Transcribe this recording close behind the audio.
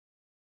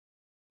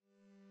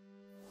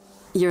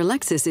Your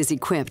Lexus is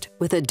equipped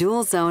with a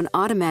dual-zone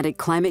automatic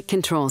climate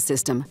control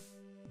system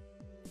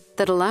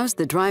that allows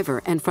the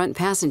driver and front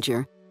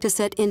passenger to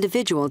set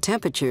individual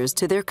temperatures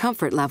to their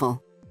comfort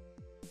level.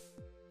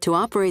 To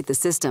operate the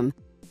system,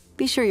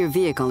 be sure your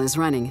vehicle is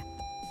running.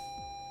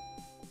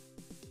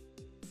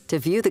 To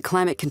view the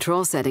climate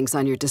control settings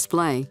on your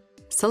display,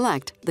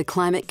 select the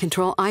climate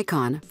control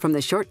icon from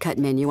the shortcut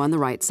menu on the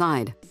right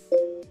side.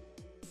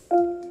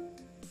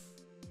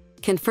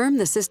 Confirm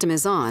the system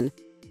is on,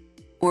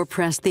 or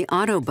press the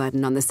Auto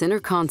button on the center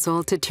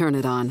console to turn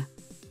it on.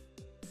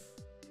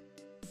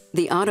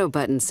 The Auto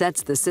button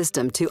sets the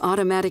system to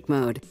automatic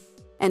mode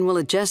and will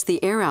adjust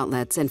the air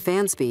outlets and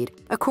fan speed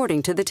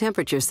according to the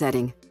temperature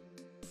setting.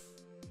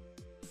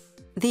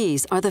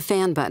 These are the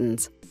fan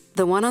buttons.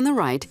 The one on the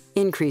right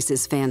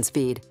increases fan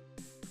speed,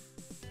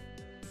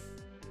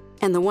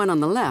 and the one on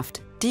the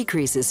left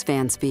decreases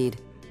fan speed.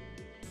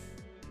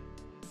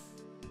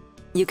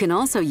 You can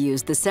also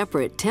use the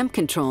separate temp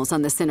controls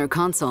on the center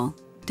console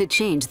to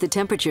change the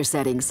temperature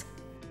settings.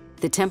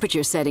 The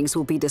temperature settings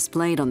will be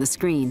displayed on the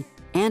screen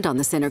and on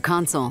the center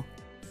console.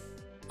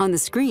 On the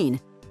screen,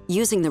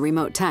 using the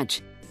remote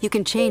touch, you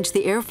can change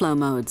the airflow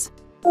modes.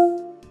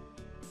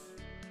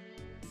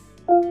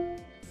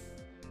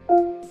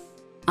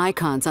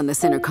 Icons on the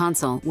center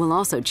console will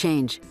also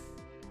change.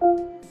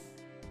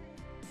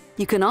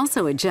 You can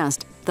also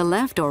adjust the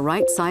left or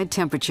right side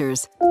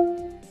temperatures.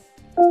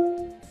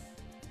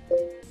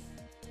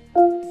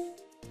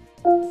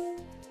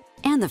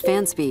 And the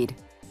fan speed.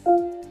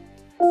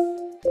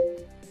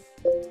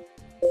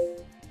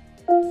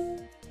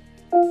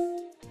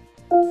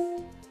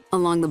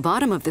 Along the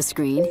bottom of the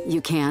screen,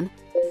 you can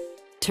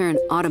turn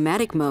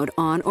automatic mode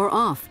on or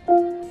off,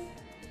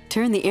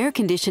 turn the air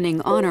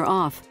conditioning on or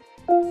off,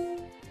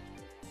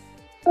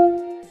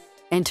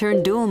 and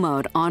turn dual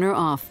mode on or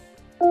off.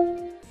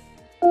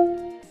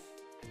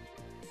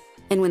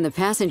 And when the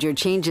passenger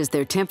changes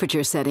their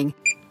temperature setting,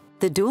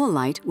 the dual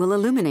light will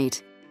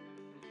illuminate.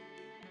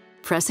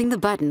 Pressing the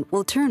button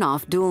will turn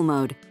off dual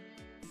mode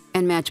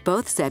and match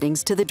both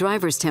settings to the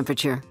driver's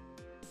temperature.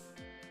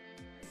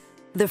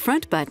 The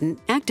front button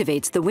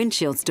activates the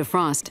windshield's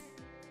defrost.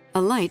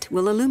 A light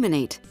will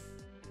illuminate,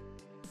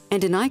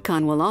 and an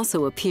icon will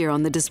also appear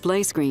on the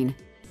display screen.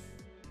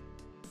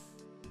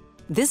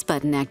 This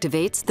button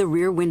activates the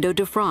rear window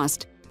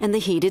defrost and the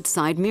heated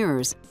side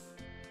mirrors.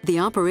 The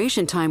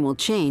operation time will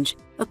change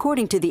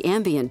according to the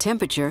ambient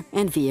temperature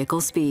and vehicle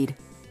speed.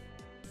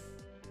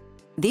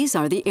 These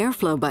are the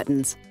airflow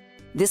buttons.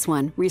 This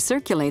one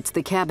recirculates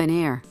the cabin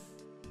air,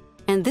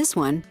 and this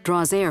one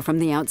draws air from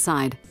the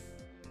outside.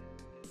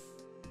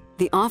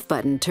 The off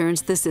button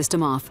turns the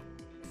system off.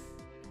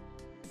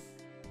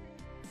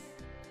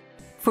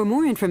 For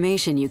more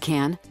information, you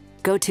can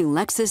go to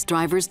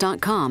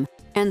lexusdrivers.com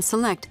and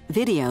select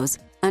Videos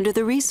under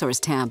the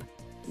Resource tab,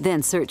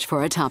 then search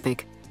for a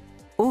topic.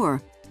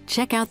 Or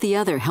check out the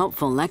other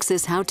helpful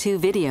Lexus how-to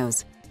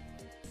videos.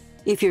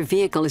 If your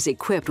vehicle is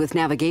equipped with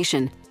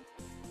navigation,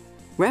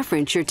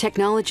 reference your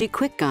technology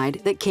quick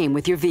guide that came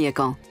with your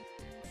vehicle.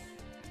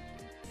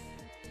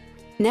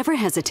 Never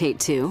hesitate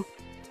to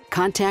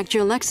contact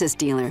your Lexus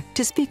dealer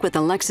to speak with a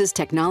Lexus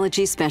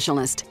technology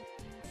specialist,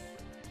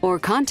 or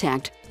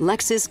contact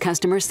Lexus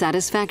Customer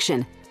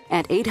Satisfaction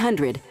at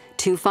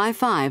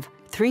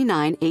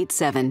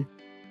 800-255-3987.